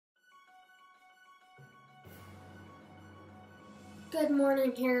Good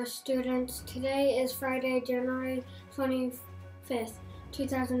morning, Harris students. Today is Friday, January 25th,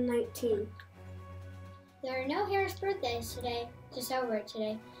 2019. There are no Harris birthdays today to celebrate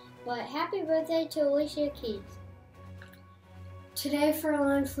today, but happy birthday to Alicia Keys. Today for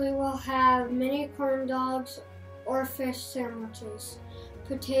lunch we will have mini corn dogs or fish sandwiches,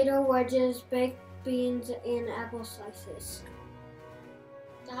 potato wedges, baked beans, and apple slices.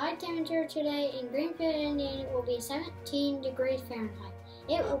 The high temperature today in Greenfield, Indiana will be 17 degrees Fahrenheit.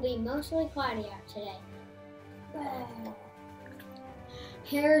 It will be mostly cloudy out today.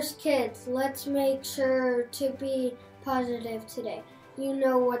 Harris kids, let's make sure to be positive today. You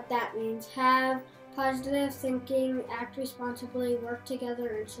know what that means. Have positive thinking, act responsibly, work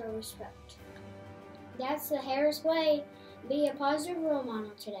together, and show respect. That's the Harris way. Be a positive role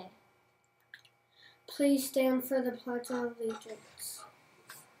model today. Please stand for the Pledge of Allegiance.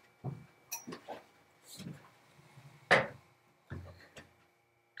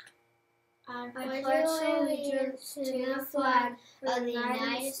 I pledge allegiance to the flag of the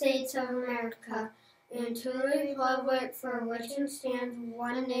United States of America and to the republic for which it stands,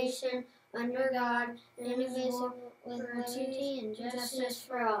 one nation, under God, indivisible, with liberty and justice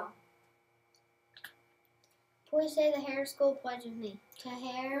for all. Please say the Harris School Pledge with me. To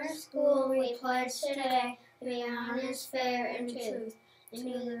Harris School we pledge today to be honest, fair, and truth, and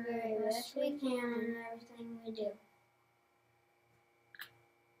do the very best we can in everything we do.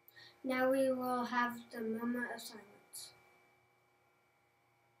 Now we will have the moment of silence.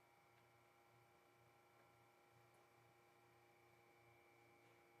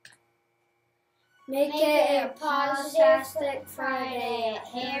 Make it a positive Friday at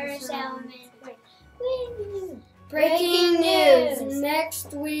Harris Elementary. Breaking news!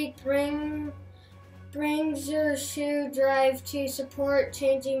 Next week brings your shoe drive to support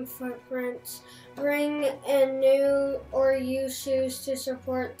changing footprints. Bring in new or used shoes to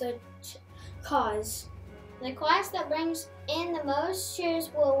support the cause. The class that brings in the most shoes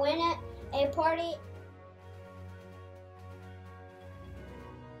will win a party